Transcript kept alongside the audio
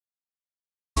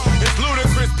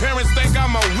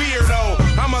I'm a weirdo.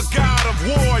 I'm a god of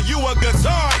war, you a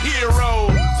guitar hero.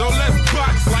 So let's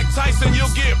box like Tyson,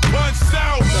 you'll get punched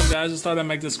out. What's up, guys? Just thought I'd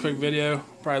make this quick video.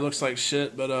 Probably looks like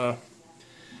shit, but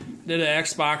did an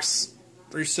Xbox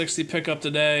 360 pickup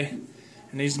today.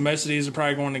 And most of these are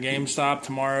probably going to GameStop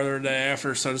tomorrow or the day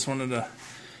after, so I just wanted to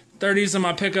throw these in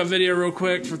my pickup video real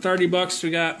quick. For 30 bucks, we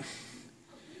got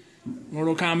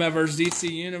Mortal Kombat vs. DC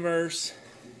Universe,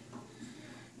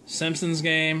 Simpsons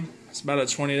game. It's about a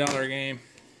 $20 game.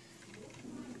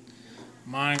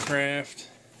 Minecraft,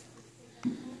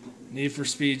 Need for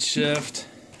Speed Shift,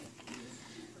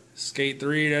 Skate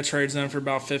 3. That trades in for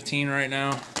about 15 right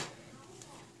now.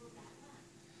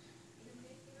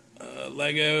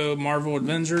 Lego Marvel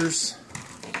Avengers.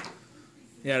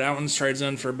 Yeah, that one's trades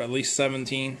in for at least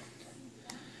 17.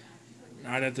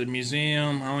 Night at the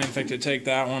Museum. I don't even think they take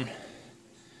that one.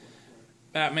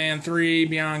 Batman 3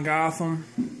 Beyond Gotham.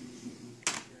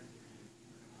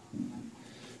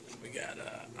 We got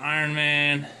Iron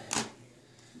Man.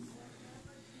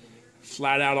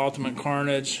 Flat Out Ultimate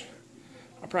Carnage.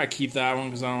 I'll probably keep that one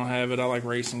because I don't have it. I like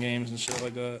racing games and shit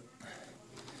like that.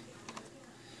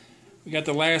 We got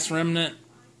The Last Remnant.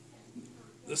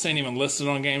 This ain't even listed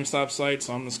on GameStop site,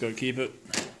 so I'm just going to keep it.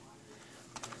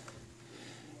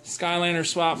 Skylander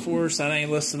Swap Force. That ain't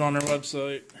listed on their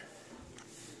website.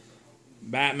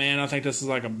 Batman. I think this is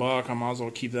like $1. I might as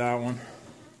well keep that one.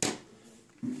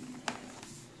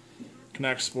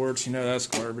 Connect Sports. You know that's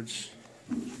garbage.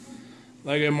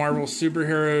 Lego Marvel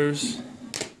Superheroes.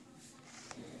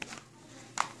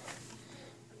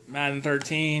 Madden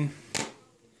 13.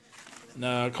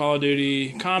 Call of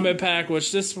Duty Combat Pack,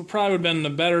 which this probably would have been the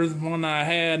better one I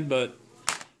had, but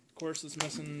of course it's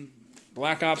missing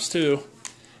Black Ops 2, and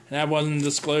that wasn't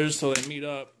disclosed till they meet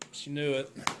up. She knew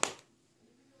it.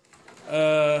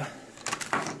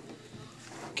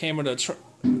 Came with a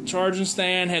charging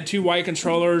stand, had 2 white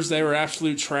controllers. They were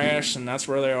absolute trash, and that's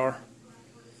where they are.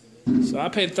 So I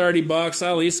paid 30 bucks.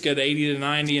 I'll at least get 80 to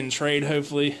 90 in trade,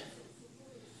 hopefully.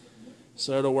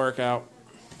 So it'll work out.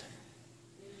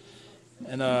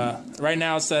 And right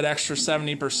now it's that extra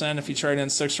 70% if you trade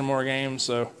in 6 or more games.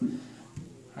 So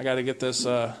I got to get this,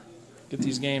 get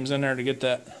these games in there to get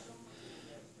that.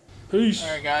 Peace. All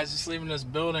right, guys, just leaving this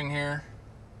building here.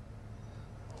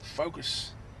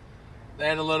 Focus. They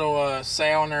had a little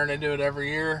sale in there. They do it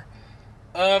every year.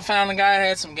 Found a guy that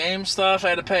had some game stuff. I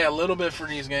had to pay a little bit for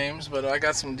these games, but I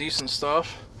got some decent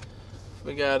stuff.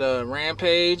 We got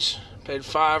Rampage. Paid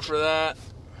 $5 for that.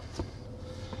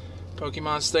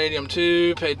 Pokemon Stadium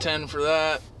 2, paid $10 for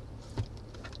that.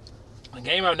 A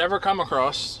game I've never come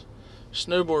across,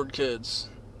 Snowboard Kids,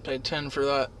 paid $10 for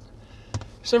that.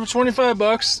 So for 25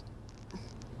 bucks,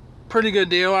 pretty good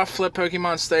deal. I flipped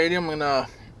Pokemon Stadium, and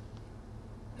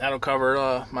that'll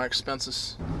cover my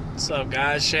expenses. What's up,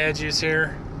 guys? Shad Juice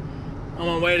here. I'm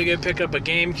on my way to go pick up a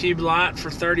GameCube lot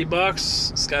for 30 bucks.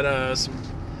 It's got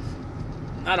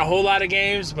not a whole lot of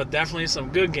games, but definitely some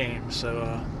good games.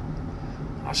 So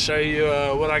I'll show you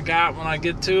what I got when I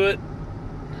get to it.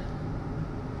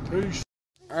 Peace.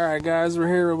 Alright, guys, we're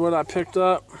here with what I picked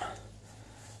up.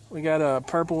 We got a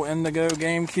purple indigo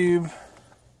GameCube.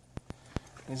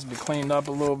 Needs to be cleaned up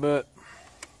a little bit.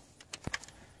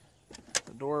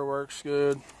 The door works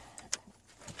good.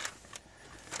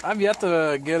 I've yet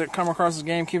to come across a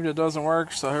GameCube that doesn't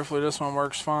work, so hopefully this one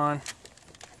works fine.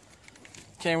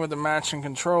 Came with a matching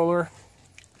controller.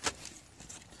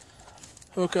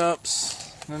 Hookups.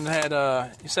 And then they had,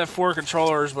 you said 4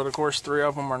 controllers, but of course 3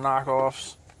 of them are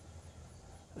knockoffs.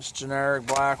 This generic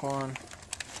black one.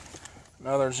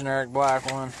 Another generic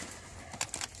black one.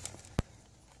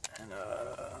 And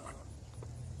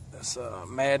this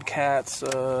Mad Catz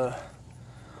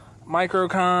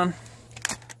Microcon.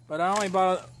 But I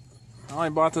only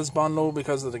bought this bundle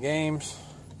because of the games.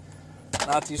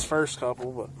 Not these first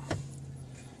couple, but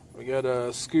we got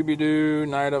a Scooby-Doo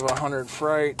Night of 100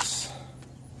 Frights.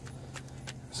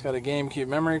 It's got a GameCube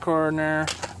memory card in there.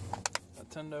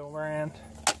 Nintendo brand.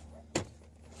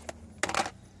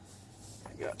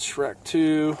 We got Shrek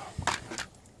 2.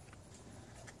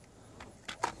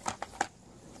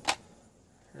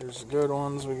 Here's the good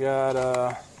ones. We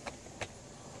got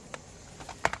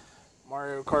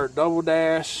Mario Kart Double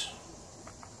Dash.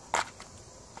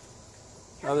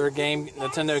 Another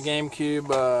Nintendo GameCube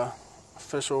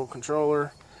official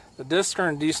controller. The discs are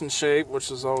in decent shape, which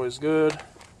is always good.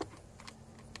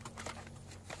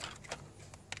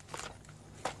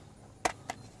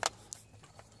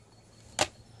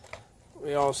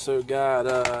 We also got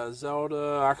Zelda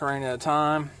Ocarina of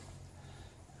Time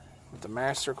with the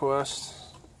Master Quest.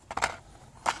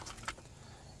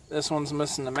 This one's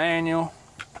missing the manual.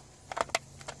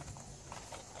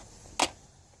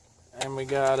 And we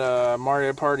got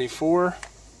Mario Party 4.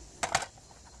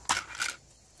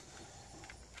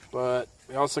 But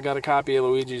we also got a copy of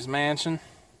Luigi's Mansion.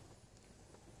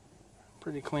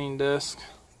 Pretty clean disc.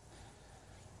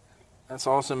 That's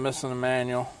also missing a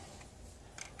manual.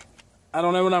 I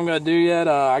don't know what I'm going to do yet.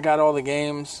 I got all the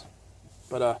games.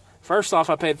 But first off,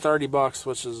 I paid $30,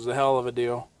 which is a hell of a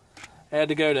deal. I had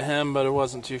to go to him, but it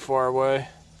wasn't too far away.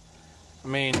 I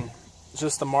mean,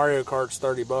 just the Mario Kart's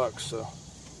 $30, so.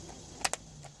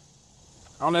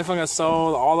 I don't know if I'm going to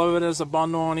sell all of it as a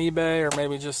bundle on eBay or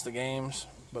maybe just the games.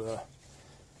 But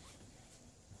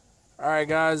alright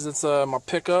guys, it's my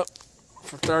pickup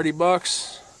for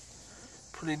 $30.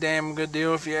 Pretty damn good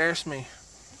deal if you ask me.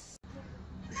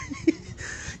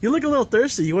 You look a little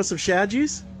thirsty. You want some shad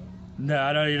juice? No,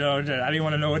 I don't even know. I didn't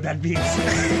want to know what that means.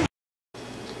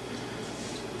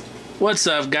 What's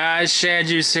up guys, Shad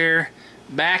Juice here.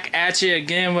 Back at you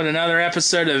again with another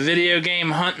episode of Video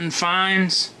Game Hunting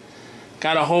Finds.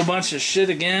 Got a whole bunch of shit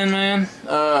again, man.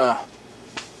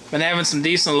 Been having some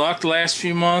decent luck the last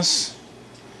few months.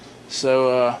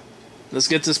 So, let's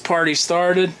get this party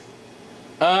started.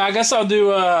 I guess I'll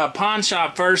do a pawn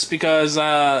shop first because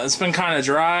it's been kind of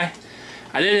dry.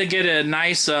 I did get a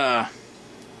nice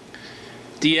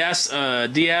DS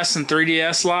and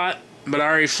 3DS lot, but I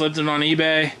already flipped it on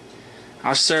eBay.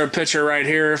 I'll share a picture right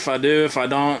here if I do. If I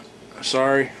don't,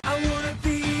 sorry. I wanna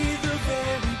be the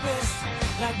very best,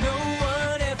 like no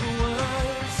one ever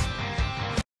was.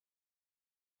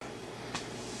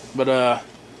 But I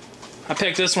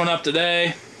picked this one up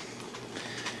today.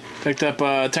 Picked up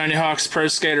Tony Hawk's Pro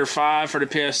Skater 5 for the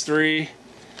PS3.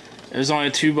 It was only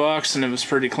 $2 and it was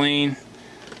pretty clean.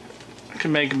 I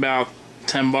could make about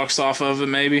 $10 off of it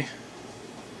maybe.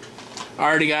 I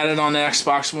already got it on the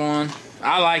Xbox One.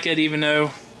 I like it even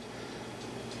though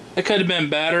it could have been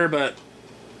better, but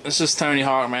it's just Tony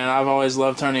Hawk, man. I've always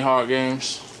loved Tony Hawk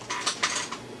games.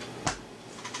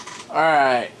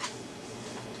 Alright.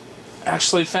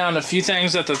 Actually found a few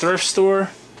things at the thrift store.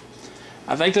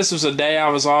 I think this was a day I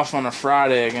was off on a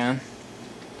Friday again.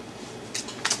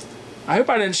 I hope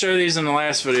I didn't show these in the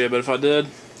last video, but if I did,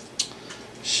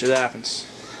 shit happens.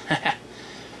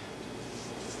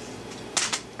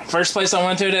 First place I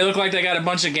went to, they look like they got a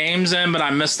bunch of games in, but I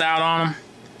missed out on them.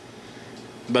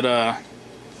 But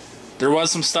there was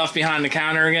some stuff behind the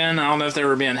counter again. I don't know if they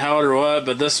were being held or what,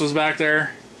 but this was back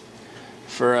there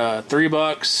for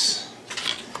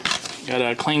 $3. Got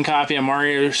a clean copy of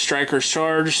Mario Strikers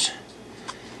Charged.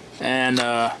 And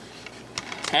I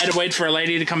had to wait for a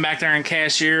lady to come back there and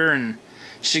cashier, and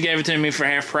she gave it to me for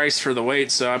half price for the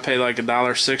wait, so I paid like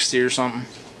 $1.60 or something.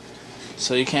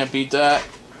 So you can't beat that.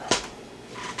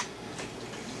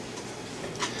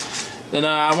 Then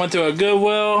I went to a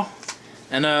Goodwill,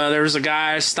 and there was a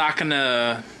guy stocking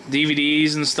the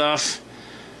DVDs and stuff.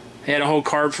 He had a whole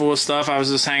cart full of stuff. I was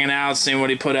just hanging out, seeing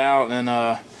what he put out,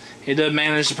 and he did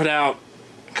manage to put out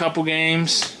a couple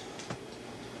games.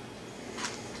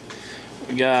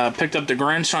 We picked up the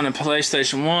Grinch on the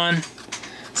PlayStation 1.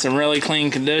 It's in really clean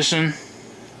condition.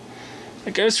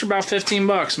 It goes for about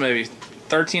 $15 maybe.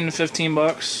 13 to 15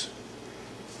 bucks.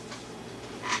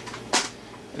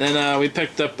 And then we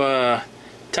picked up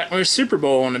Tecmo Super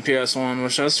Bowl on the PS1,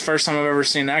 which that's the first time I've ever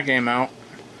seen that game out.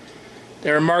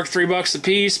 They were marked $3 a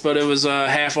piece, but it was a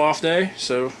half off day,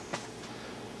 so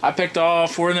I picked all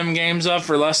 4 of them games up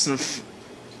for less than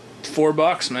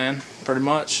 $4, man, pretty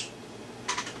much.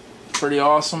 Pretty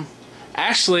awesome.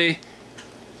 Actually,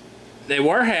 they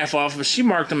were half off, but she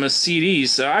marked them as CDs,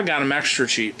 so I got them extra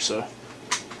cheap, so.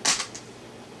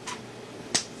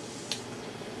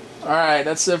 Alright,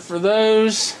 that's it for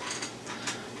those.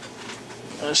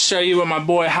 I'll show you what my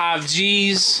boy Hive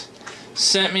G's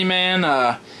sent me,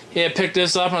 man. He had picked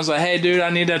this up and I was like, hey dude,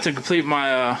 I need that to complete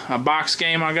my a box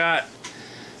game I got.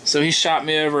 So he shot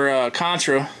me over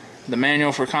Contra, the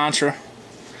manual for Contra,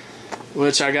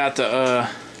 which I got the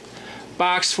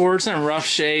box for. It's in rough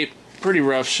shape, pretty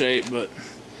rough shape, but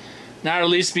not at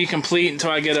least be complete until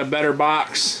I get a better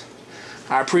box.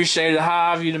 I appreciate it,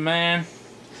 Hive, you the man.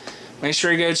 Make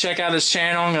sure you go check out his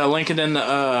channel. I'm going to link it in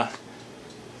the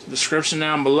description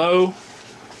down below.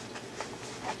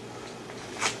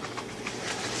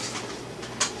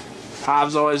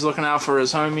 Hive's always looking out for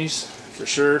his homies, for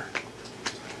sure.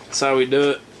 That's how we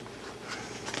do it.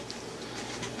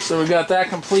 So we got that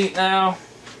complete now.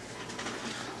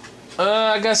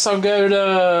 I guess I'll go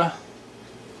to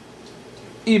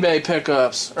eBay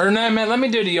pickups. Or no, man, let me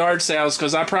do the yard sales,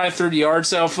 because I probably threw the yard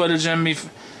sale footage in me.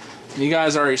 You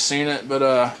guys already seen it,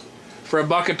 but for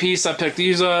 $1 a piece, I picked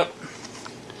these up.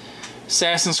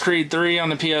 Assassin's Creed 3 on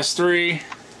the PS3.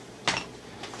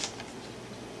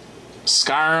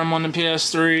 Skyrim on the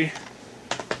PS3.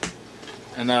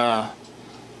 And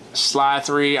Sly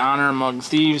 3 Honor Among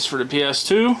Thieves for the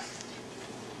PS2.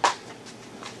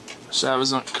 So that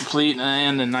was complete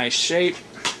and in nice shape.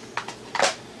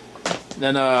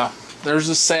 Then there's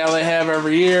a sale they have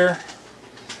every year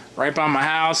right by my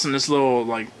house in this little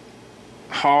like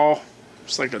hall.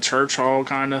 It's like a church hall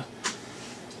kind of.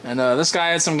 And this guy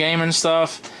had some gaming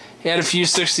stuff. He had a few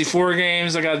 64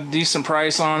 games. I got a decent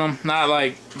price on them. Not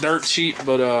like dirt cheap,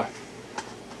 but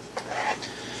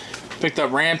picked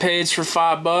up Rampage for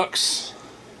 $5.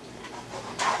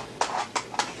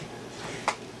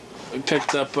 We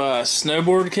picked up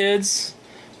Snowboard Kids,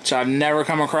 which I've never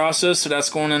come across this, so that's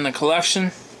going in the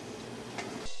collection.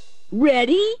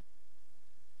 Ready?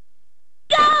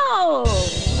 Go!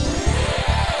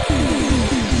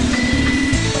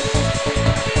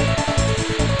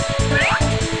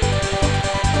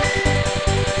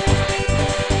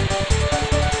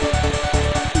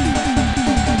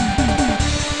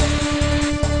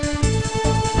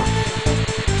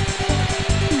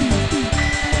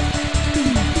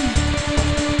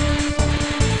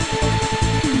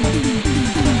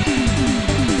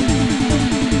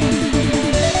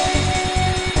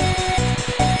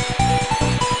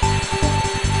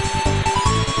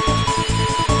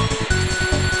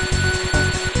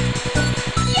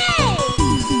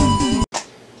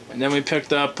 And then we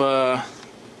picked up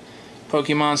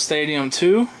Pokemon Stadium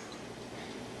 2.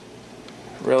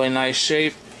 Really nice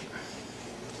shape.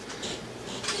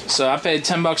 So I paid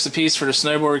 $10 a piece for the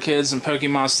Snowboard Kids and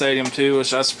Pokemon Stadium 2, which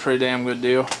that's a pretty damn good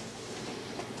deal.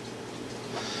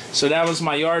 So that was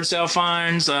my yard sale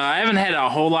finds. I haven't had a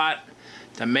whole lot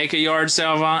to make a yard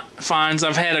sale finds.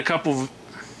 I've had a couple.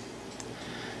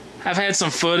 I've had some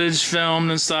footage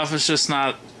filmed and stuff. It's just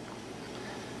not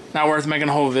worth making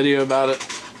a whole video about it.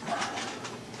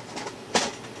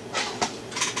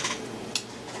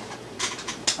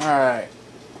 Alright.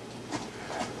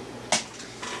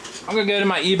 I'm gonna go to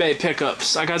my eBay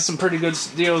pickups. I got some pretty good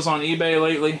deals on eBay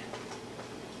lately.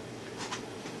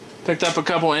 Picked up a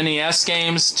couple NES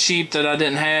games cheap that I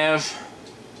didn't have.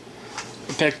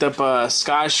 I picked up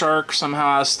Sky Shark.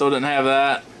 Somehow I still didn't have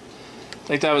that. I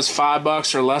think that was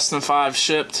 $5 or less than $5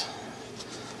 shipped.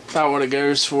 About what it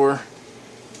goes for.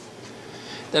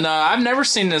 Then I've never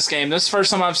seen this game. This is the first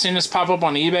time I've seen this pop up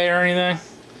on eBay or anything.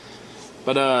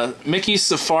 But Mickey's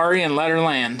Safari in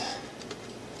Letterland.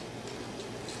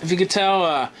 If you could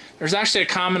tell, there's actually a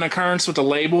common occurrence with the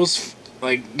labels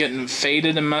like getting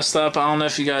faded and messed up. I don't know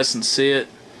if you guys can see it,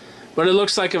 but it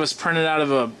looks like it was printed out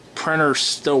of a printer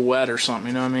still wet or something,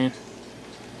 you know what I mean?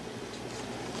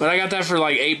 But I got that for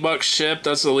like $8 shipped.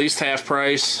 That's at least half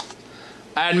price.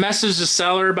 I had messaged the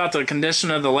seller about the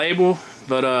condition of the label,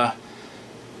 but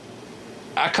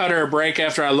I cut her a break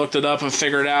after I looked it up and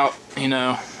figured out, you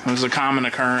know, it was a common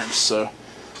occurrence, so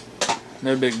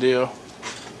no big deal.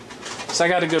 So I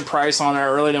got a good price on it. I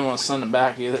really didn't want to send it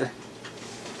back either.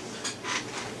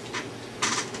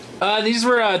 These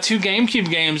were 2 GameCube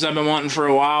games I've been wanting for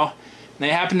a while. They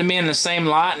happened to be in the same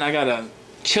lot, and I got a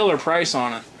killer price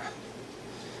on it.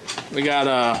 We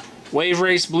got Wave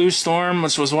Race Blue Storm,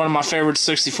 which was one of my favorite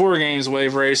 64 games,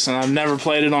 Wave Race, and I've never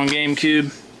played it on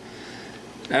GameCube.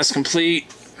 That's complete.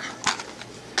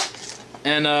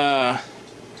 And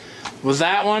with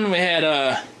that one, we had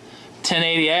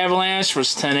 1080 Avalanche,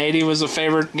 which 1080 was a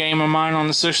favorite game of mine on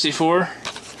the 64.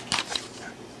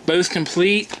 Both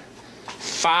complete.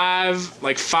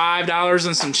 Like $5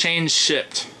 and some change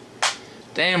shipped.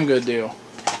 Damn good deal.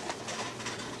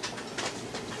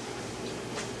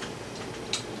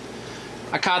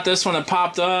 I caught this one that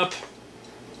popped up.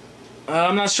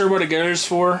 I'm not sure what it goes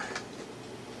for.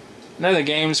 I know the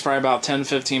game's probably about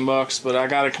 $10-15, but I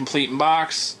got a complete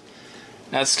box.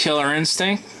 That's Killer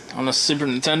Instinct on the Super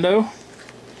Nintendo.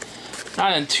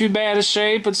 Not in too bad a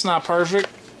shape. It's not perfect.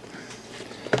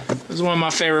 It was one of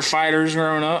my favorite fighters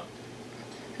growing up.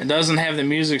 It doesn't have the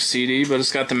music CD, but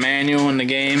it's got the manual and the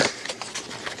game.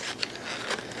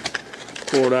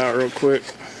 Pull it out real quick.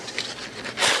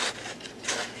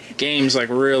 The game's like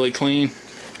really clean.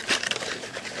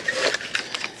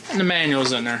 And the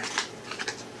manual's in there.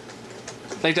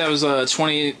 I think that was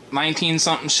 2019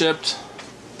 something shipped.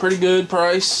 Pretty good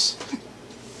price.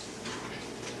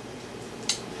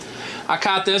 I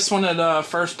caught this one that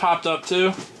first popped up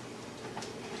too.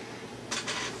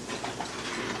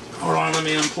 Hold on, let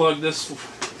me unplug this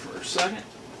for a second.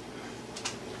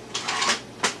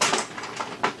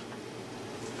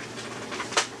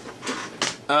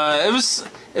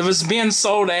 It was being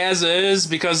sold as is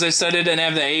because they said it didn't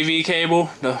have the AV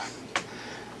cable to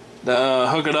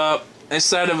hook it up. They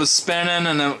said it was spinning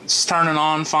and it was turning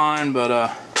on fine,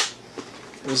 but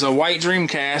it was a white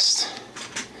Dreamcast.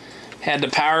 Had the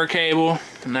power cable,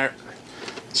 and there,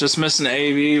 it's just missing the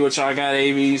AV, which I got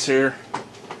AVs here.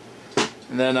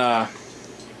 And then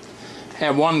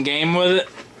had one game with it,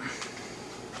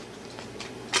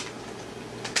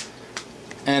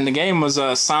 and the game was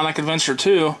Sonic Adventure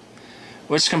 2,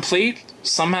 which complete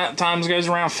sometimes goes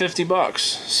around $50.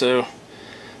 So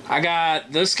I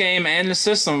got this game and the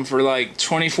system for like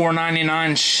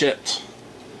 $24.99 shipped.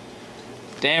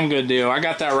 Damn good deal. I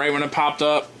got that right when it popped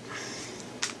up.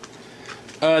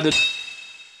 Attention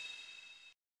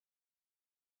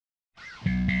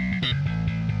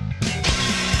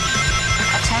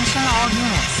all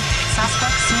units.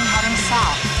 Suspect seen heading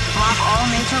south. Block all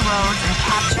major roads and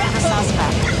capture the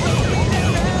suspect.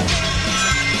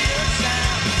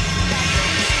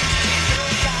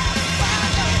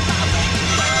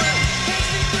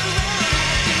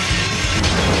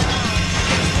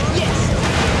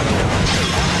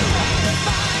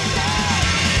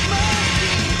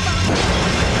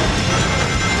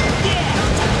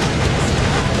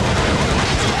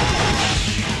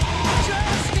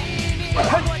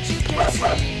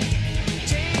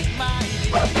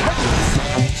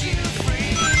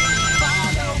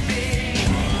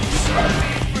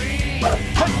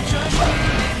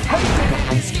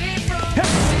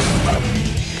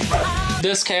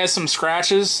 Disc has some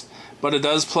scratches, but it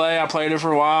does play. I played it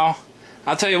for a while.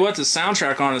 I'll tell you what, the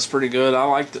soundtrack on it's pretty good. I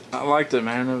liked it,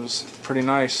 man. It was pretty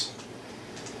nice.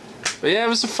 But yeah, it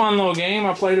was a fun little game.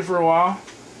 I played it for a while.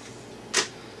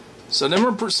 So them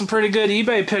were some pretty good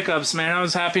eBay pickups, man. I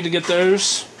was happy to get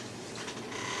those.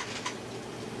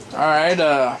 Alright,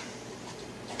 got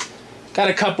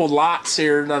a couple lots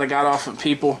here that I got off of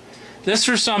people. This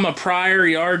was from a prior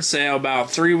yard sale about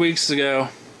 3 weeks ago.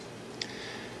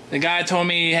 The guy told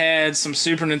me he had some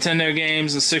Super Nintendo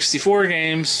games and 64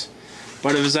 games,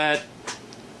 but it was at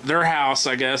their house,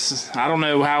 I guess. I don't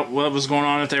know what was going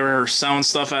on, if they were selling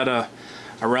stuff at a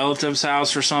relative's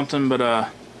house or something, but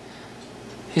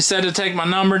he said to take my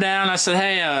number down. I said,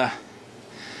 hey,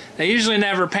 that usually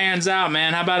never pans out,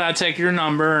 man. How about I take your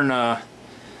number and I'll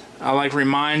like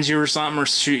remind you or something, or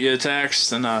shoot you a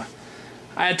text. And I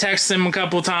had texted him a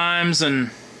couple times, and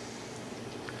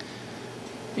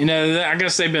you know, I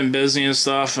guess they've been busy and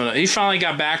stuff. And he finally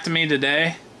got back to me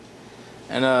today,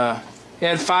 and he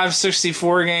had 5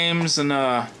 64 games and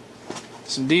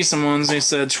some decent ones. He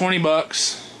said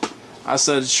 $20. I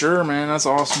said, sure, man, that's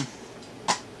awesome.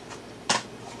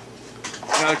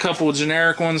 Got a couple of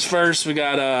generic ones first. We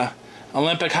got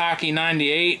Olympic Hockey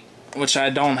 98, which I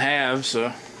don't have,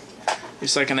 so at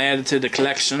least I can add it to the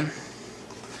collection.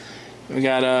 We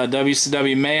got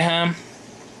WCW Mayhem.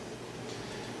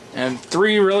 And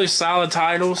 3 really solid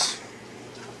titles.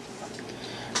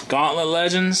 Gauntlet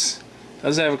Legends.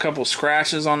 Does have a couple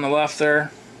scratches on the left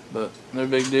there, but no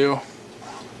big deal.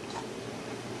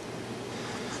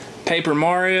 Paper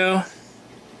Mario.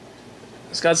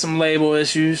 It's got some label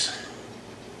issues.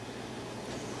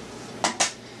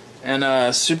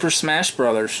 And Super Smash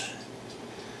Brothers.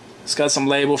 It's got some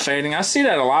label fading. I see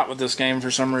that a lot with this game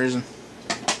for some reason.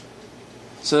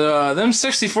 So them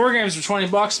 64 games for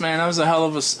 $20, man. That was a hell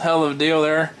of a deal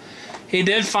there. He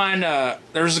did find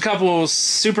there was a couple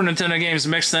Super Nintendo games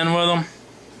mixed in with them,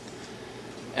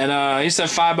 and he said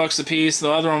 $5 a piece.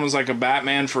 The other one was like a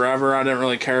Batman Forever. I didn't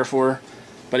really care for,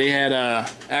 but he had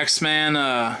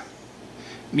X-Men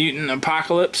Mutant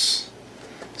Apocalypse,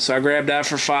 so I grabbed that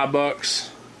for $5.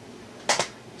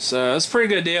 So it's a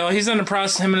pretty good deal. He's in the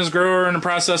process. Him and his girl are in the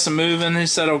process of moving. He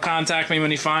said he'll contact me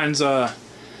when he finds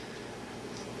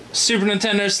Super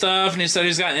Nintendo stuff, and he said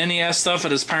he's got NES stuff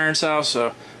at his parents' house,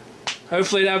 so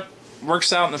hopefully that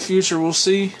works out in the future. We'll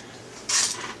see.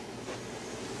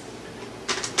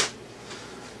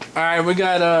 Alright, we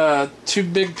got 2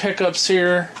 big pickups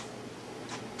here.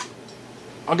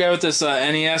 I'll go with this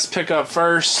NES pickup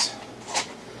first.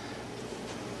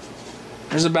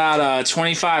 There's about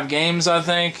 25 games, I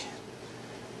think.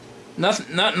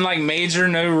 Nothing like major,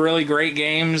 no really great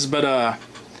games, but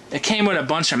it came with a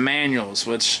bunch of manuals,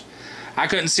 which I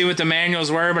couldn't see what the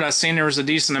manuals were, but I seen there was a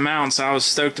decent amount, so I was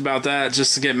stoked about that,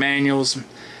 just to get manuals.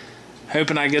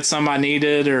 Hoping I get some I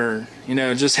needed, or, you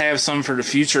know, just have some for the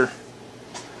future.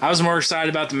 I was more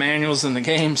excited about the manuals than the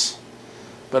games.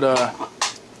 But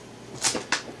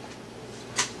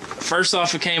first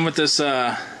off, it came with this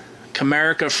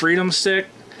Camerica Freedom Stick.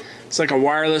 It's like a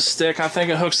wireless stick. I think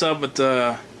it hooks up with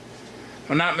the, if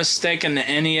I'm not mistaken, the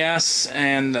NES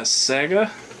and the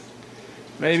Sega,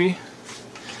 maybe.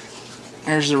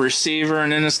 There's the receiver,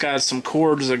 and then it's got some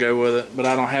cords that go with it, but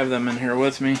I don't have them in here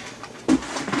with me.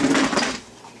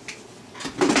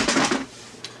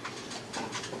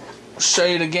 I'll show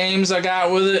you the games I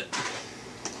got with it.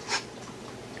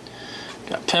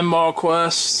 Pinball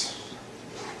Quest,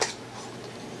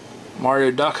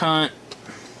 Mario Duck Hunt,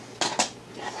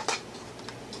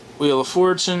 Wheel of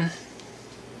Fortune,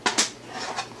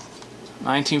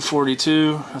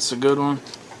 1942, that's a good one.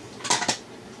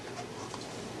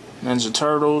 Ninja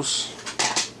Turtles,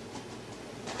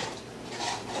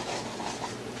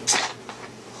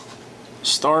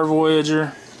 Star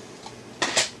Voyager,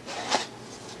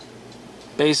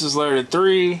 Bases Loaded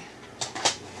 3,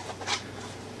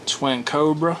 Twin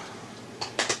Cobra,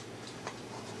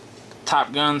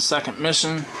 Top Gun Second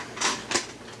Mission,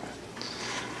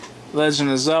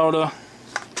 Legend of Zelda.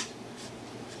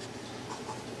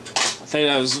 I think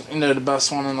that was, you know, the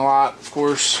best one in the lot, of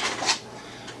course.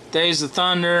 Days of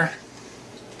Thunder,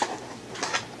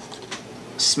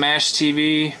 Smash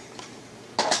TV.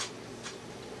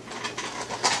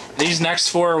 These next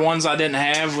four are ones I didn't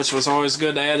have, which was always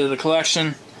good to add to the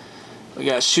collection. We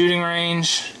got Shooting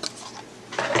Range.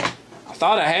 I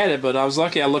thought I had it, but I was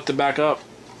lucky I looked it back up.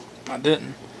 I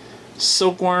didn't.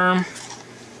 Silkworm.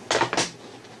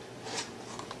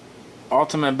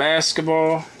 Ultimate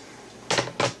Basketball.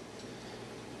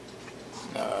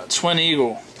 Twin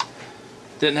Eagle.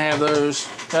 Didn't have those.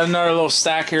 Got another little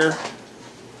stack here.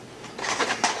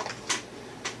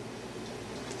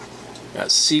 Got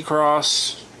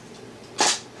Seacross.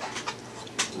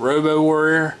 Robo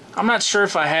Warrior. I'm not sure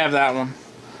if I have that one.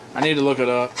 I need to look it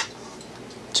up.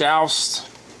 Joust.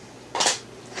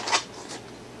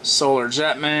 Solar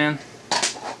Jetman.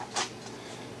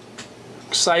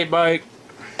 Excite Bike.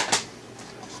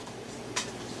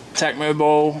 Tecmo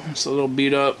Bowl. It's a little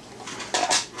beat up.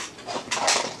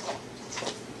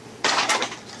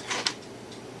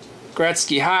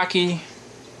 Gretzky Hockey.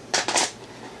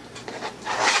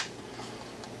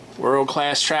 World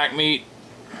Class Track Meet,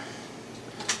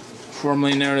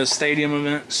 formerly known as Stadium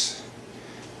Events,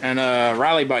 and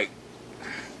Rally Bike.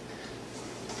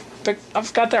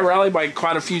 I've got that Rally Bike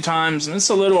quite a few times, and it's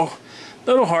a little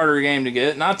harder game to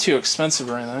get. Not too expensive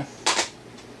or anything.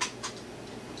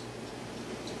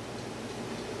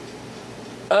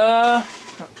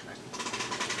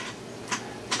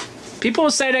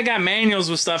 People say they got manuals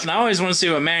with stuff, and I always want to see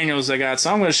what manuals they got.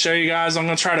 So I'm going to show you guys. I'm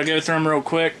going to try to go through them real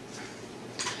quick.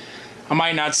 I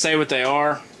might not say what they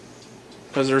are,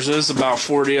 because there's just about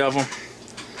 40 of them.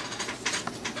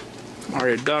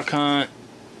 Mario Duck Hunt.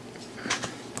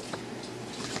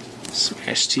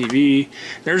 Smash TV.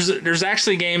 There's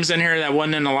actually games in here that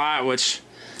wasn't in the lot, which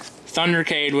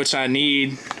Thundercade, which I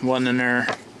need, wasn't in there.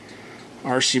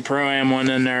 RC Pro-Am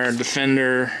wasn't in there.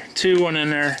 Defender 2 wasn't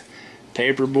in there.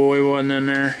 Paperboy wasn't in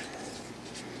there.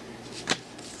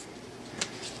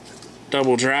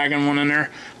 Double Dragon wasn't in there.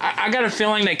 I got a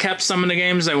feeling they kept some of the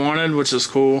games they wanted, which is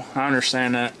cool. I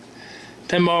understand that.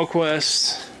 Pinball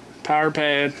Quest, Power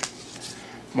Pad,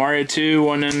 Mario 2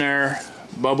 wasn't in there.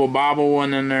 Bubble Bobble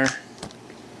wasn't in there.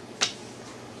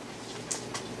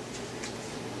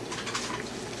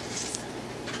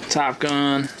 Top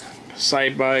Gun,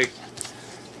 Sight Bike,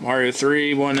 Mario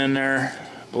 3 wasn't in there.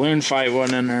 Balloon Fight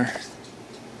wasn't in there.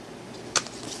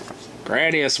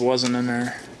 Gradius wasn't in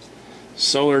there.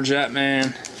 Solar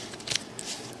Jetman.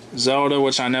 Zelda,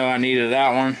 which I know I needed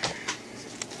that one.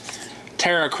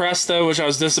 Terra Cresta, which I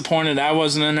was disappointed that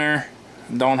wasn't in there.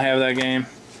 Don't have that game.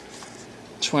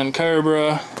 Twin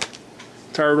Cobra.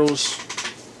 Turtles.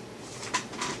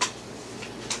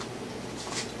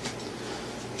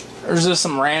 There's just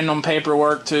some random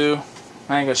paperwork too.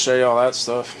 I ain't gonna show you all that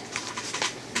stuff.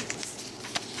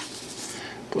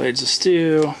 Blades of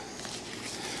Steel.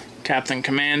 Captain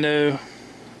Commando.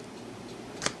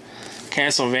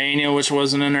 Castlevania, which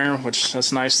wasn't in there, which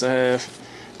that's nice to have.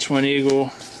 Twin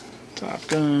Eagle. Top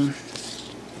Gun.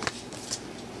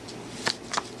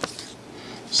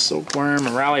 Silkworm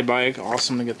and Rally Bike.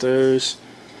 Awesome to get those.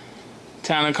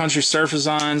 Town and Country Surf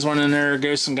Designs wasn't in there.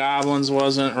 Ghosts and Goblins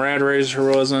wasn't. Rad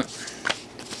Razor wasn't.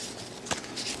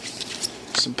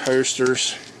 Some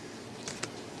posters.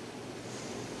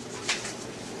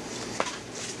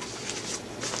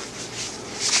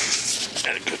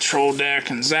 Got a Control Deck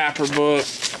and Zapper book,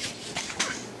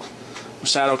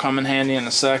 which that'll come in handy in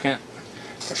a second.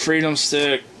 A Freedom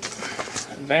Stick,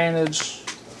 Advantage.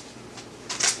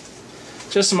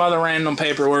 Just some other random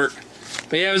paperwork.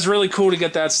 But yeah, it was really cool to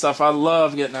get that stuff. I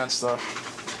love getting that stuff.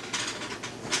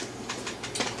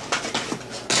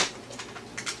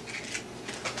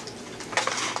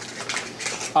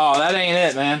 Oh, that ain't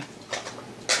it, man.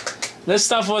 This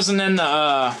stuff wasn't in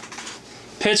the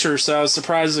picture, so I was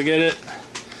surprised to get it.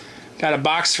 Got a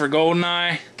box for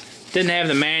GoldenEye. Didn't have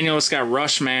the manual. It's got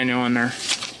Rush manual in there.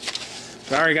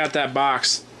 But I already got that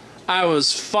box. I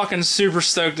was fucking super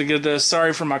stoked to get this.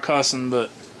 Sorry for my cussing, but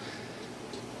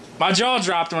My jaw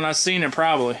dropped when I seen it,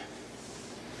 probably.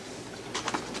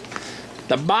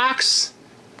 The box,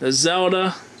 the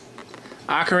Zelda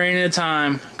Ocarina of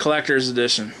Time Collector's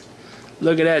Edition.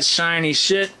 Look at that shiny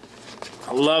shit.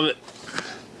 I love it.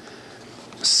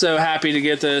 So happy to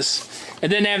get this. It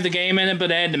didn't have the game in it,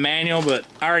 but it had the manual, but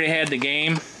I already had the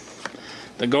game.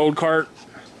 The gold cart.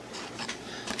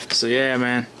 So yeah,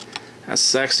 man. That's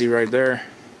sexy right there.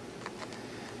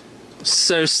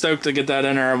 So stoked to get that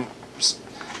in there.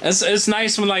 It's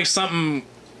nice when like something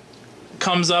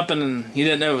comes up and you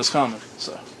didn't know it was coming.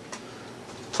 So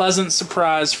pleasant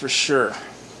surprise for sure.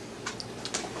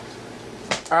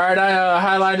 Alright, I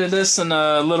highlighted this in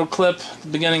a little clip at the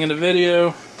beginning of the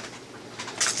video,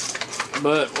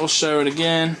 but we'll show it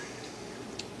again.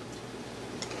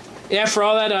 Yeah, for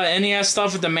all that NES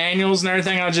stuff with the manuals and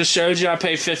everything I just showed you, I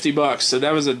paid $50, so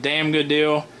that was a damn good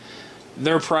deal.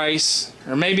 Their price,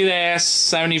 or maybe they asked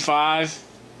 75,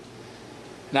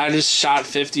 and I just shot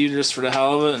 50 just for the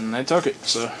hell of it, and they took it.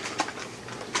 So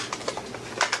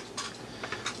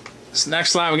this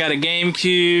next line, we got a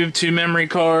GameCube, 2 memory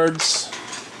cards,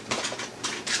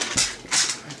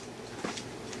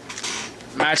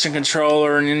 matching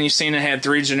controller, and then you seen it had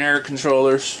 3 generic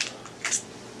controllers.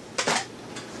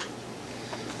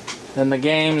 Then the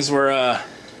games were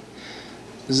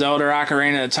Zelda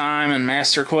Ocarina of Time and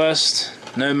Master Quest.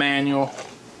 No manual.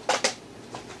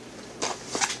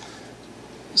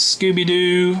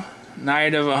 Scooby-Doo,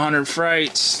 Night of 100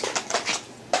 Frights.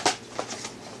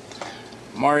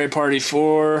 Mario Party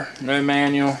 4, no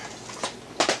manual.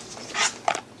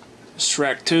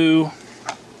 Shrek 2.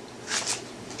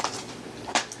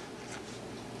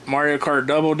 Mario Kart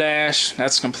Double Dash,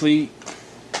 that's complete.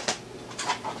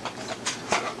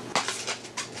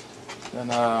 Then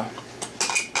a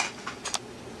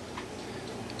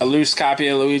loose copy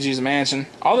of Luigi's Mansion.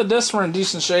 All the discs were in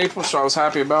decent shape, which I was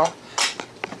happy about.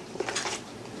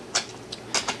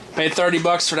 Paid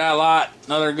 $30 for that lot.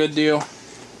 Another good deal.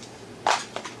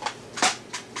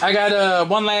 I got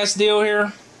one last deal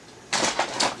here.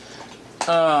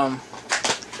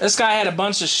 This guy had a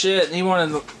bunch of shit and he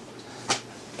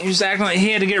was acting like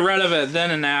he had to get rid of it then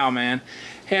and now, man.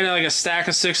 He had like a stack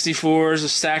of 64s, a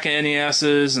stack of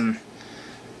NESs, and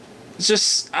it's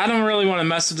just, I don't really want to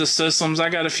mess with the systems. I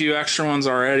got a few extra ones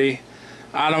already.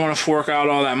 I don't want to fork out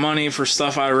all that money for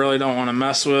stuff I really don't want to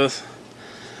mess with.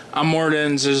 I'm more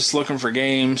than just looking for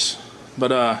games.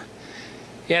 But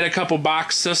he had a couple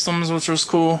box systems, which was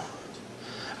cool.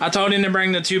 I told him to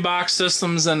bring the 2 box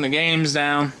systems and the games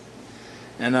down.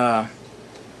 And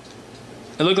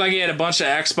it looked like he had a bunch of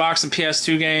Xbox and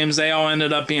PS2 games. They all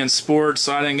ended up being sports,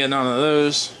 so I didn't get none of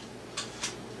those.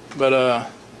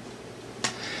 But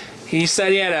he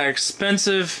said he had an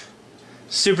expensive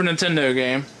Super Nintendo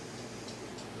game.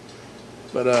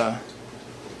 But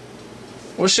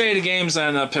we'll show you the games I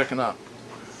ended up picking up.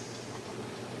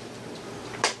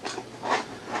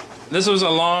 This was a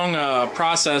long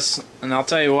process, and I'll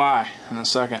tell you why in a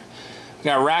second. We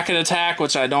got Racket Attack,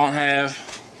 which I don't have.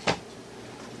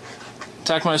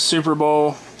 Tecmo Super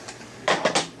Bowl.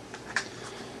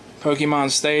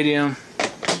 Pokemon Stadium.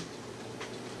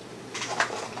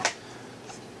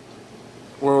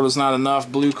 World Is Not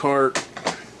Enough, Blue Cart.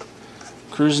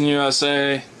 Cruising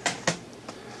USA.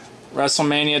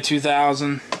 WrestleMania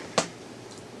 2000.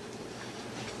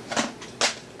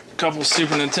 A couple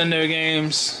Super Nintendo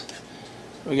games.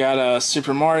 We got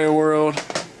Super Mario World.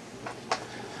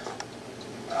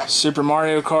 Super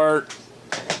Mario Kart.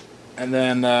 And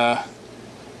then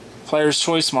Player's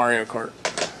Choice Mario Kart.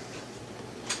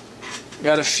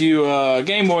 Got a few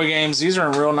Game Boy games. These are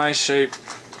in real nice shape.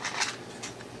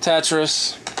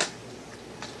 Tetris,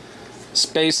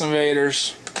 Space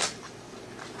Invaders,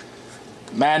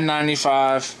 Madden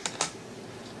 95,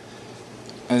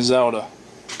 and Zelda.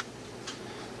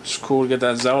 It's cool to get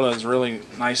that Zelda. It's really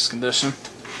nice condition.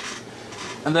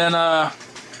 And then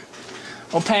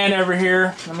we'll pan over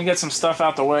here. Let me get some stuff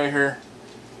out the way here.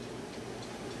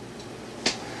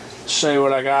 Show you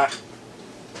what I got.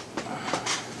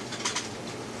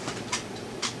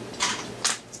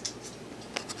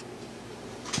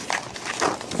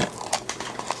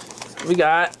 We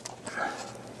got,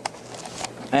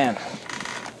 man,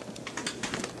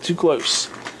 too close.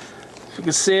 If you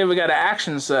can see, we got an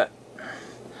action set.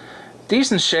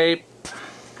 Decent shape.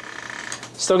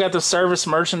 Still got the service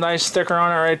merchandise sticker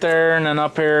on it right there, and then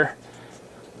up here,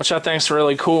 which I think is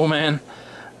really cool, man.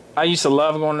 I used to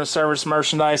love going to service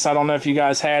merchandise. I don't know if you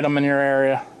guys had them in your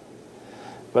area,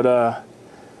 but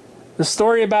the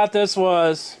story about this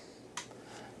was,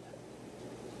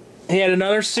 he had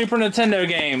another Super Nintendo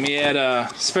game. He had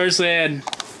supposedly had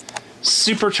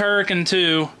Super Turrican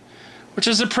 2, which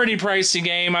is a pretty pricey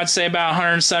game. I'd say about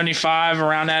 175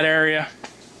 around that area.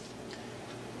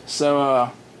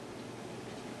 So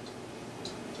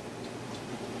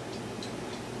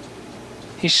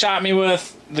he shot me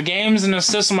with the games and the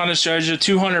system I just showed you,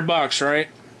 $200, right?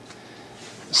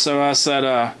 So I said,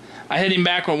 I hit him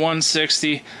back with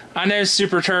 160. I know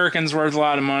Super Turrican's worth a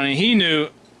lot of money. He knew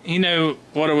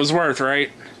what it was worth, right?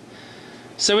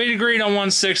 So we agreed on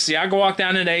 160. I go walk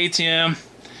down to the ATM.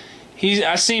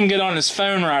 I see him get on his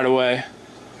phone right away,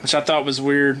 which I thought was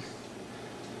weird.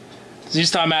 He's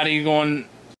talking about he going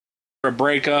for a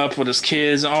breakup with his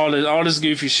kids, all this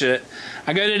goofy shit.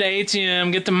 I go to the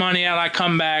ATM, get the money out, I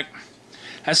come back.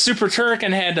 That Super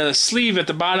Turrican had the sleeve at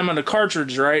the bottom of the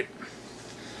cartridge, right?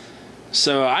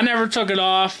 So I never took it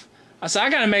off. I said,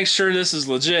 I gotta make sure this is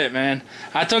legit, man.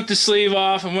 I took the sleeve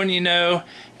off, and wouldn't you know,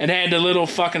 it had the little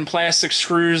fucking plastic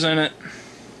screws in it.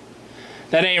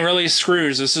 That ain't really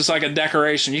screws, it's just like a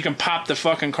decoration. You can pop the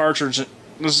fucking cartridge, and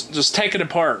just take it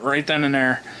apart right then and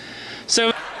there.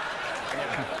 So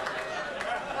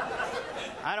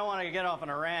I don't want to get off on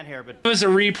a rant here, but it was a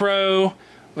repro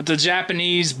with the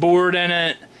Japanese board in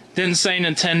it. Didn't say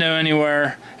Nintendo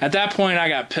anywhere. At that point, I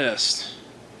got pissed.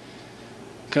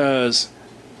 Because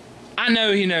I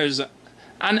know he knows.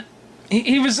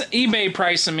 He was eBay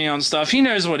pricing me on stuff. He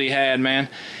knows what he had, man.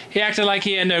 He acted like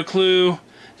he had no clue.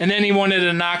 And then he wanted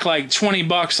to knock like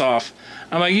 $20 off.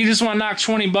 I'm like, you just want to knock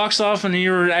 $20 off and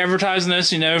you were advertising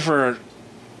this, you know, for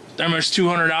almost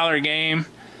 $200 game?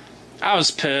 I was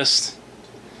pissed.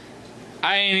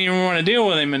 I ain't even want to deal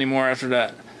with him anymore after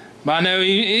that. But I know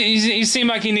he seemed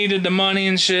like he needed the money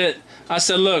and shit. I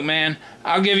said, look, man,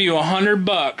 I'll give you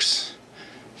 $100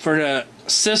 for the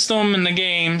system and the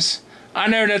games. I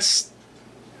know it's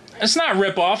not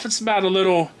rip-off. It's about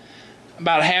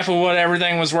about half of what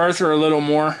everything was worth or a little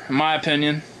more, in my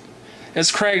opinion.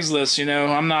 It's Craigslist, you know.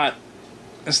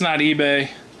 It's not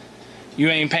eBay. You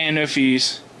ain't paying no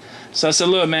fees. So I said,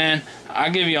 look, man,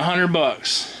 I'll give you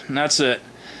 $100, and that's it.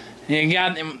 And he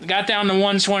got down to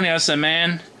 120. I said,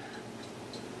 man,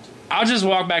 I'll just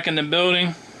walk back in the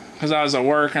building, because I was at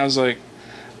work. I was like,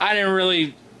 I didn't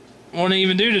really want to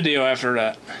even do the deal after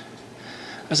that.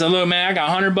 I said, look, man, I got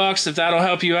 $100 if that'll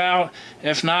help you out.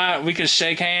 If not, we could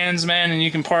shake hands, man, and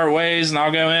you can part ways, and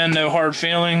I'll go in, no hard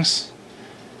feelings.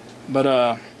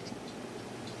 But,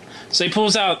 so he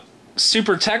pulls out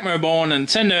Super Tecmo Bowl and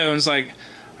Nintendo, and it's like,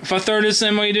 if I throw this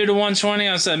in, will you do the 120?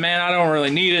 I said, man, I don't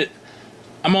really need it.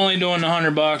 I'm only doing the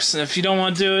 $100. If you don't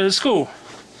want to do it, it's cool.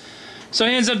 So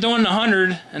he ends up doing the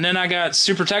 100, and then I got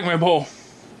Super Tecmo Bowl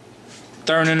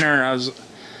thrown in there.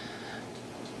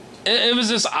 It was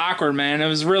just awkward, man. It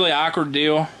was a really awkward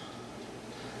deal.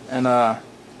 And, man,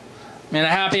 I'm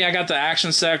happy I got the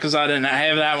action set because I didn't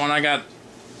have that one. I got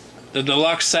the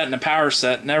deluxe set and the power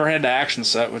set. Never had the action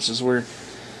set, which is weird.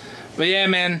 But, yeah,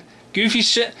 man, goofy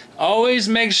shit. Always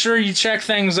make sure you check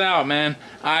things out, man.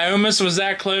 I almost was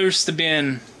that close to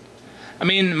being... I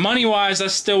mean, money-wise, I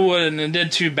still wouldn't have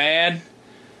did too bad.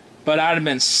 But I'd have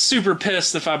been super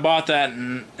pissed if I bought that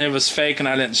and it was fake and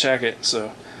I didn't check it,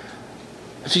 so...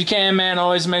 If you can, man,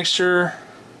 always make sure.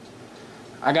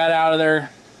 I got out of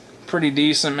there pretty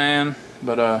decent, man.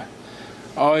 But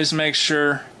always make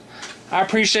sure. I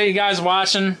appreciate you guys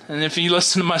watching. And if you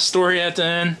listen to my story at the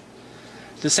end,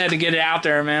 just had to get it out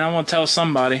there, man. I want to tell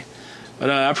somebody.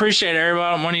 But I appreciate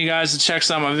everybody. I want you guys to check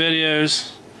some of my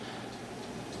videos.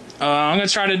 I'm going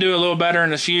to try to do a little better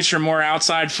in the future. More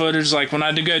outside footage. Like when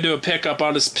I do go do a pickup,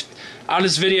 I'll just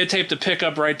videotape the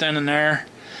pickup right then and there.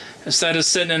 Instead of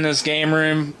sitting in this game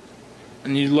room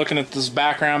and you looking at this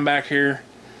background back here.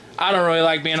 I don't really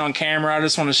like being on camera. I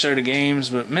just want to show the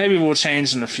games, but maybe we'll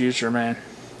change in the future, man.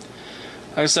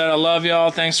 Like I said, I love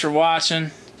y'all. Thanks for watching.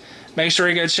 Make sure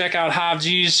you go check out Hive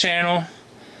G's channel.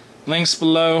 Links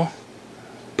below.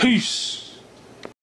 Peace.